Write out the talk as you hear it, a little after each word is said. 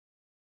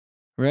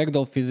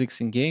Ragdoll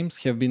physics in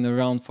games have been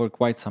around for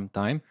quite some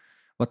time.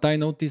 What I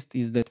noticed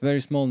is that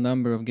very small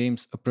number of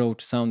games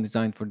approach sound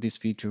design for this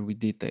feature with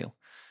detail.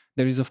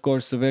 There is of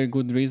course a very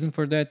good reason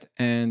for that,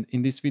 and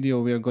in this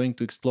video we are going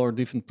to explore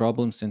different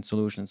problems and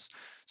solutions.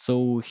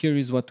 So here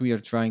is what we are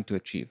trying to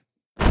achieve.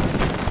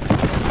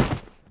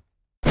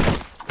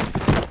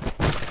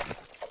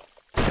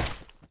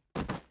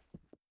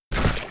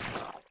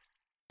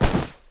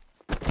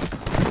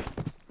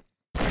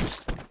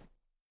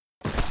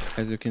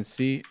 As you can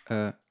see,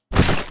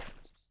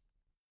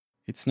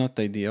 it's not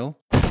ideal,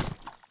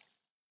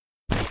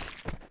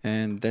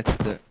 and that's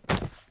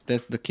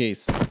the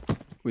case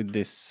with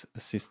this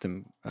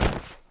system.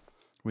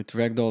 With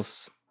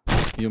ragdolls,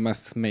 you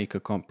must make a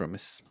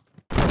compromise.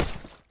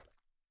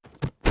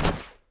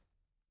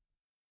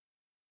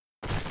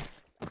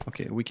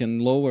 Okay, we can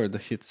lower the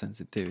hit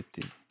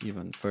sensitivity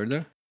even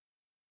further.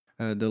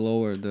 The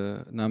lower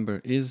the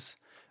number is,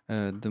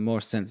 the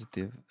more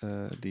sensitive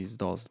these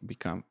dolls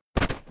become.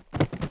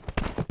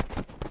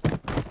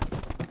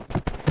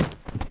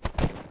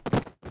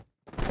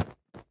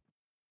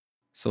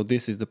 So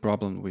this is the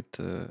problem with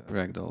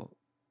ragdoll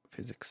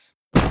physics.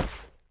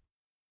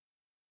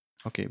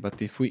 Okay, but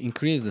if we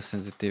increase the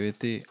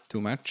sensitivity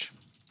too much,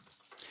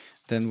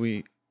 then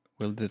we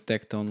will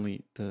detect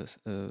only the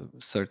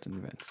certain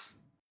events.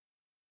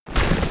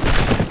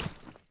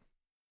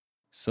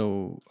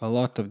 So a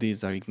lot of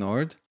these are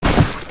ignored.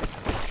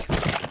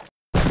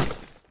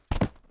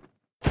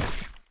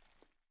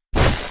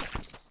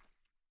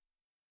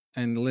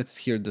 And let's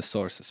hear the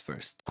sources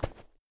first.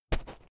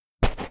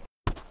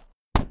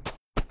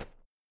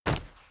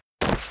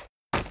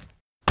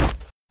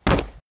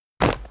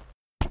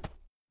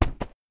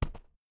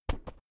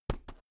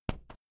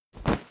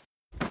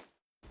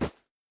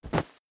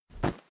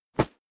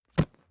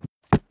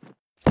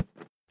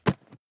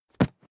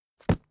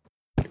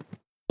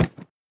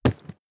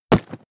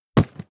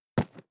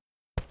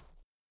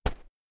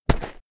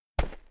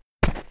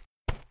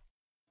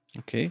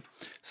 Okay,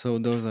 so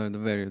those are the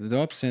various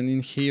drops, and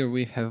in here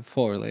we have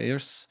 4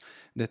 layers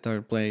that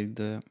are played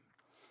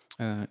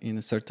in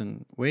a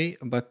certain way,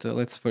 but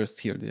let's first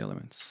hear the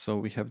elements. So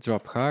we have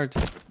drop hard,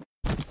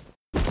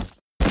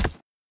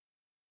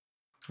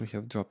 we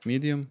have drop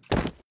medium,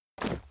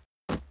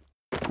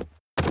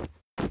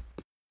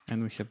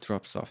 and we have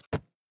drop soft.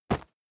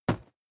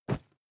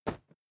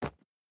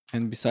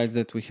 And besides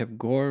that we have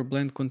gore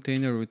blend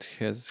container, which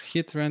has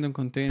hit random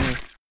container,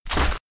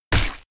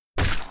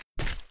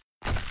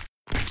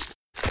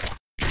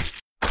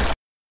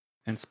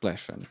 and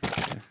splash random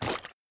container.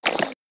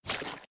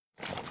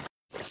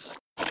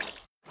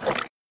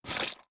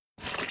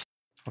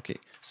 Okay,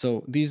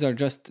 so these are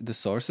just the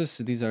sources.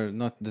 These are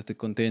not the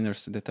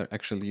containers that are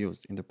actually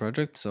used in the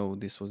project. So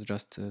this was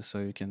just so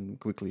you can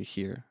quickly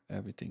hear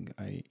everything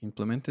I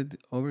implemented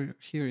over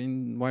here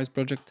in Wwise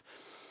project.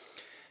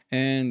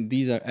 And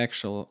these are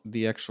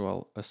the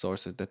actual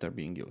sources that are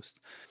being used.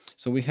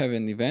 So we have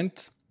an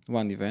event,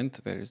 one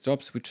event, various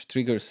drops, which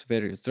triggers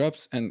various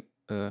drops and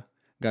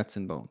guts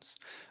and bones.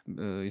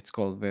 It's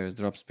called various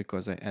drops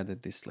because I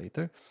added this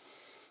later.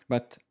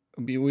 But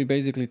we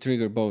basically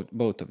trigger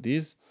both of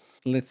these.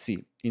 Let's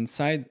see,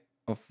 inside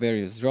of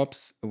various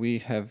drops we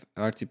have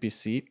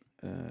RTPC.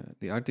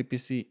 The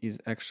RTPC is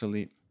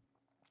actually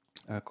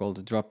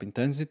called drop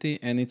intensity,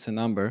 and it's a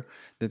number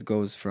that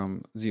goes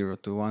from 0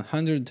 to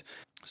 100.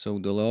 So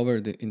the lower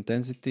the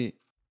intensity,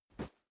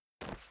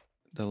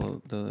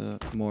 the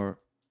more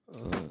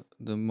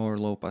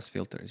low pass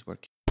filter is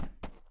working.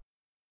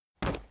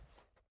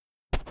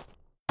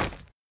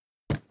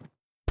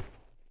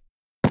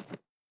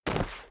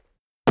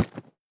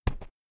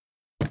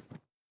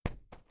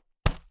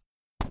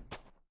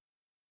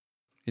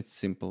 It's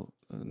simple,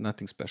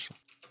 nothing special.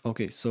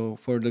 Okay, so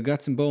for the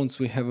guts and bones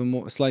we have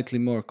a slightly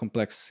more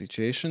complex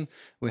situation.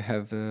 We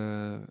have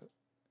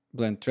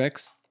blend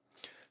tracks.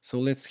 So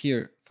let's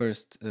hear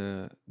first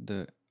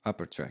the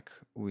upper track,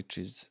 which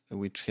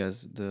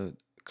has the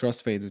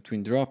crossfade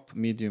between drop,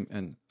 medium,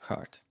 and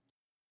hard.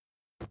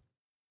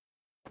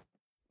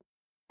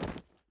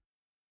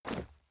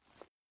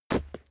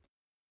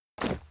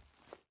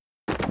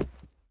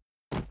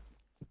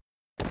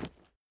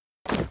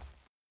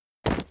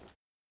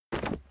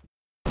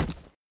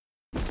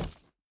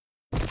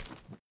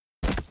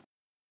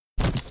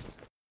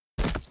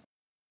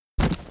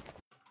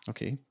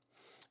 Okay,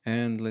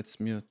 and let's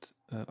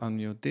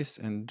unmute this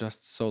and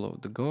just solo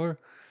the gore.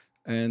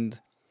 And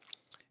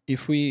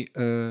if we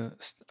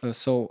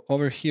so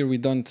over here we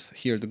don't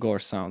hear the gore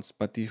sounds,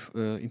 but if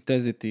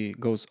intensity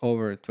goes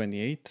over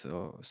 28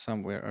 or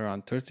somewhere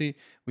around 30,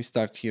 we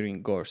start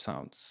hearing gore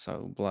sounds,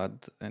 so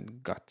blood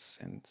and guts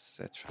and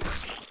etc.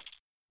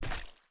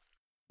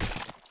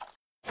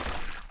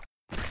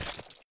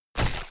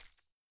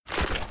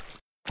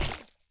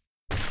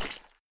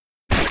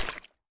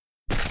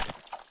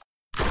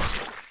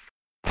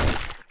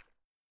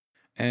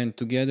 And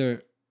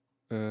together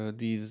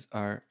these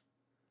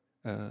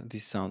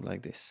sound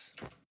like this.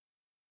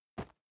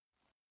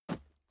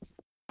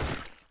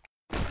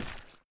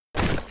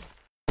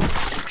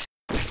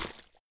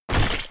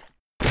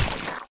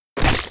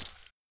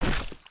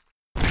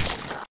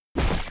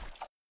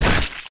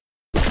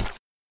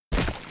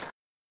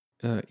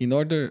 in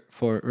order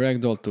for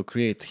ragdoll to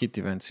create hit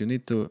events, you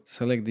need to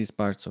select these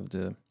parts of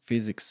the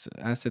physics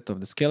asset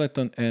of the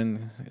skeleton, and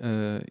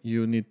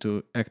you need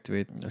to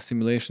activate a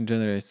simulation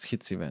generates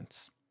hits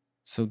events.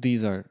 So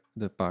these are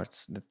the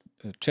parts that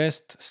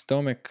chest,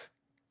 stomach,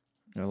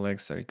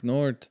 legs are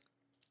ignored,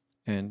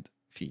 and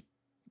feet,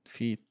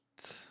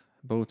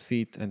 both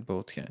feet and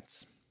both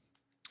hands.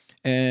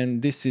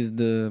 And this is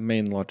the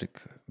main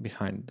logic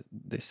behind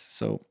this.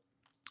 So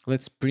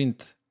let's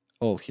print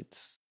all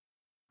hits.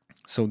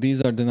 So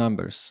these are the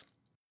numbers.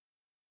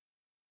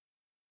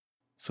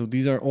 So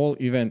these are all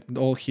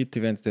hit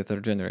events that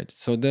are generated.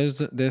 So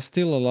there's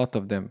still a lot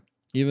of them,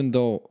 even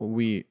though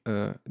we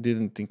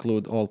didn't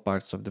include all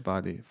parts of the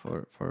body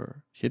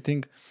for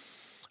hitting.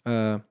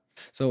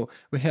 So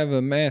we have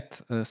a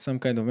math, some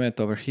kind of math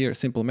over here,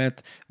 simple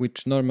math,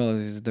 which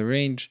normalizes the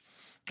range.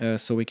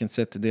 So we can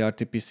set the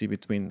RTPC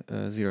between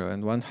 0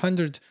 and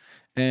 100.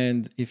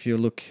 And if you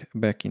look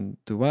back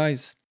into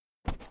Wwise,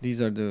 these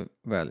are the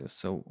values.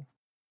 So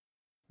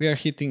we are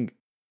hitting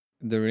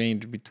the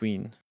range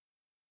between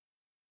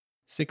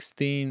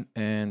 16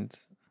 and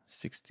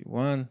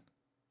 61,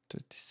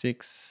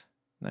 36,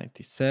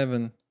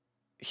 97.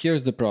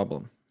 Here's the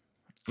problem.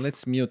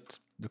 Let's mute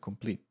the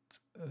complete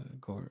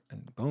gore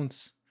and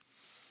bones.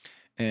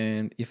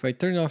 And if I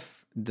turn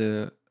off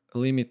the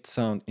limit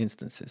sound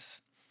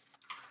instances,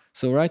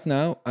 so right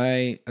now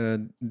I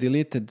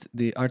deleted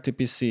the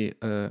RTPC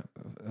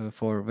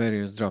for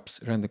various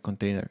drops random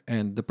container,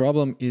 and the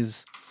problem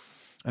is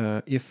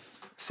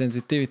if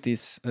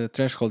sensitivity's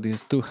threshold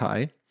is too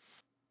high,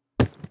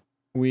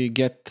 we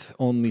get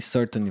only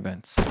certain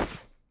events,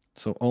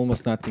 so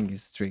almost nothing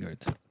is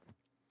triggered,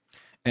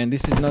 and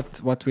this is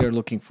not what we are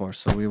looking for.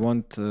 So we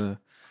want a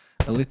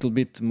little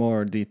bit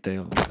more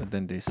detail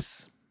than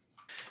this.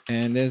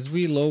 And as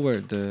we lower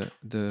the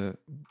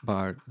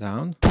bar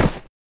down,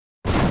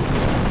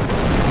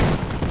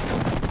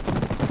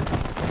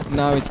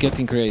 now it's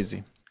getting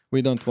crazy.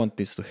 We don't want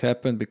this to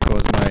happen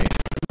because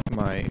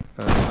my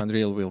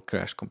Unreal will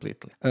crash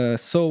completely.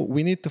 So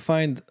we need to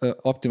find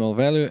optimal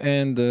value,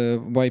 and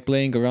by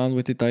playing around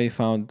with it, I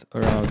found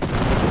around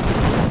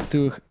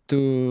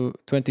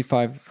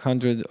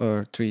 2500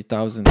 or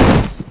 3000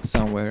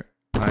 somewhere.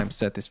 I'm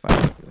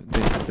satisfied.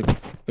 This is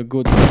a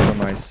good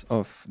compromise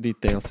of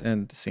details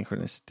and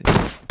synchronicity.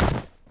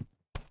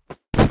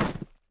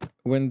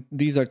 When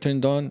these are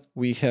turned on,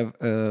 we have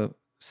a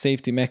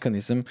safety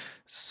mechanism.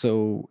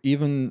 So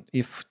even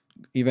if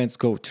events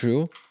go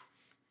through,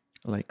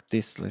 like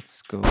this,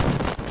 let's go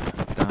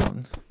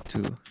down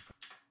to.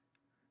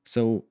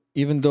 So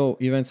even though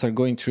events are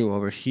going through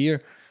over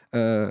here,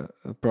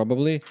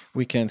 probably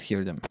we can't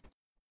hear them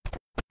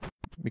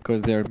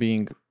because they're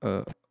being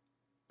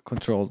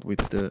controlled with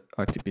the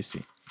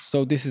RTPC.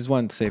 So this is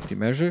one safety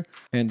measure,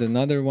 and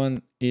another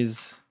one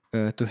is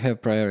to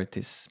have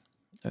priorities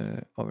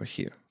over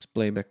here,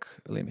 playback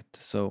limit.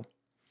 So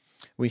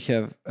we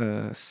have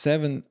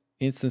 7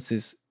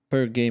 instances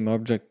per game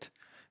object.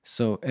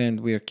 So,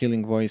 and we are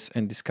killing voice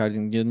and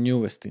discarding the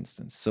newest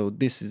instance. So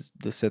this is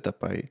the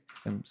setup I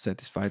am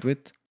satisfied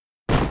with.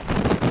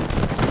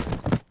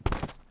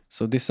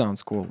 So this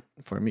sounds cool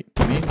to me.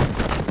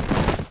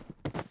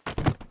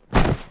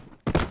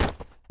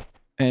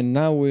 And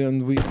now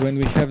when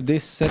we have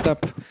this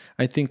setup,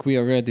 I think we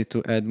are ready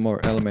to add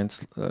more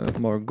elements,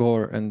 more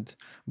gore and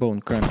bone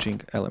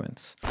crunching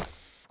elements,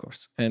 of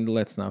course. And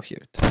let's now hear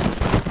it.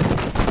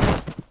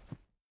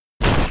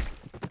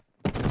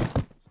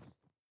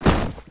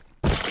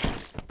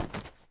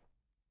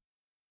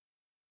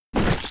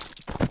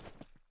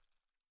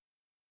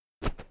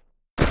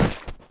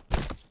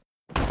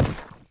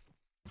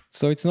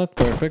 So it's not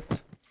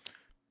perfect,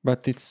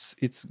 but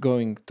it's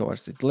going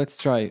towards it.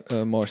 Let's try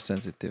a more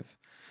sensitive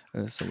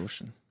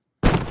solution.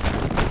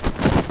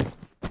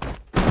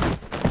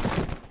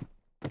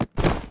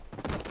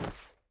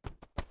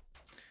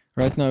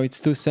 Right now it's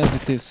too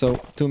sensitive, so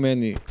too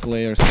many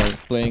layers are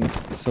playing,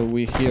 so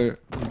we hear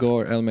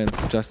gore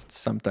elements just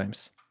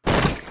sometimes.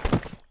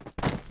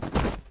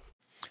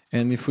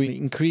 And if we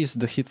increase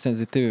the hit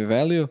sensitivity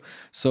value,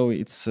 so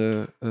its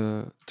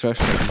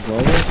threshold is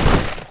lower.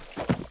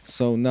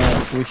 So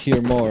now we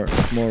hear more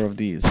of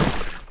these.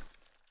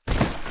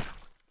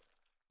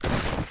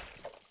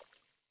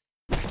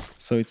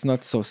 So it's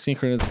not so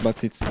synchronous,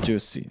 but it's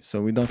juicy.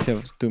 So we don't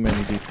have too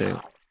many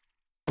details.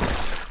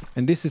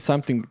 And this is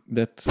something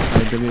that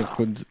I believe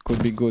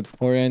could be good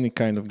for any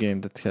kind of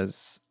game that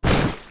has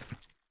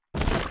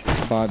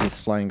bodies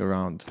flying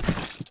around.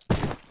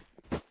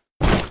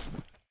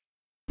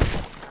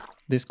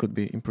 This could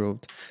be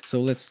improved.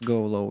 So let's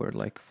go lower,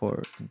 like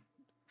for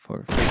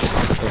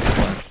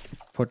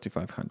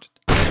 4500.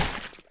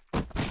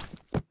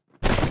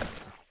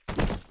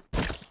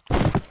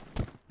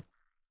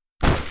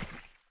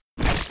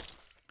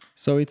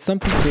 So it's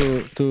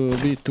something to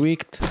be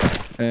tweaked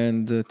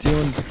and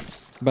tuned,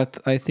 but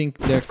I think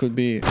there could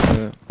be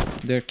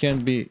there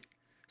can be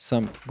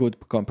some good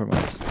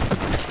compromise.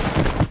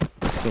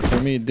 So for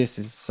me, this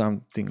is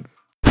something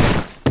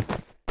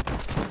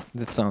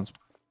that sounds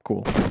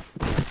cool.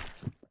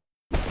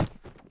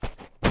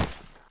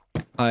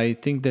 I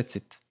think that's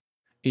it.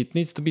 It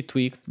needs to be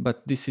tweaked,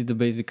 but this is the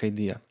basic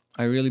idea.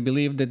 I really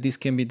believe that this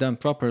can be done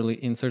properly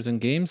in certain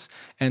games,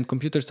 and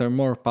computers are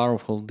more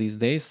powerful these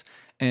days,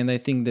 and I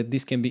think that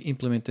this can be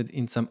implemented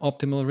in some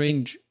optimal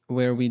range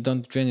where we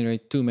don't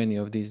generate too many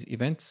of these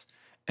events.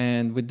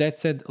 And with that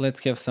said,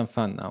 let's have some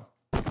fun now.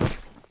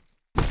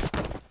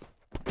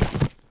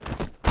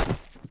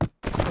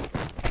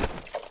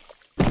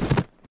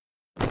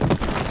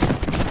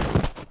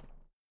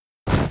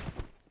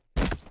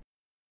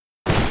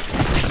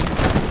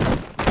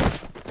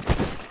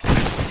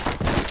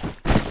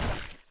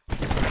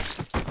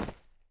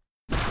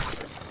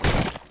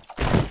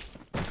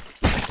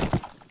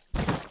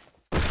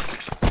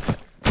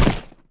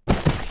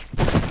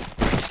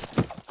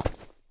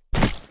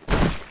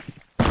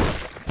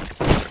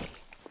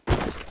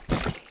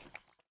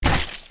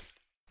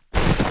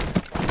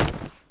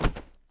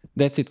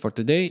 That's it for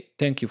today.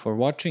 Thank you for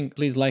watching.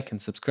 Please like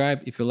and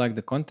subscribe if you like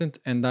the content,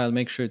 and I'll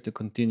make sure to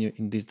continue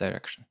in this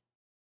direction.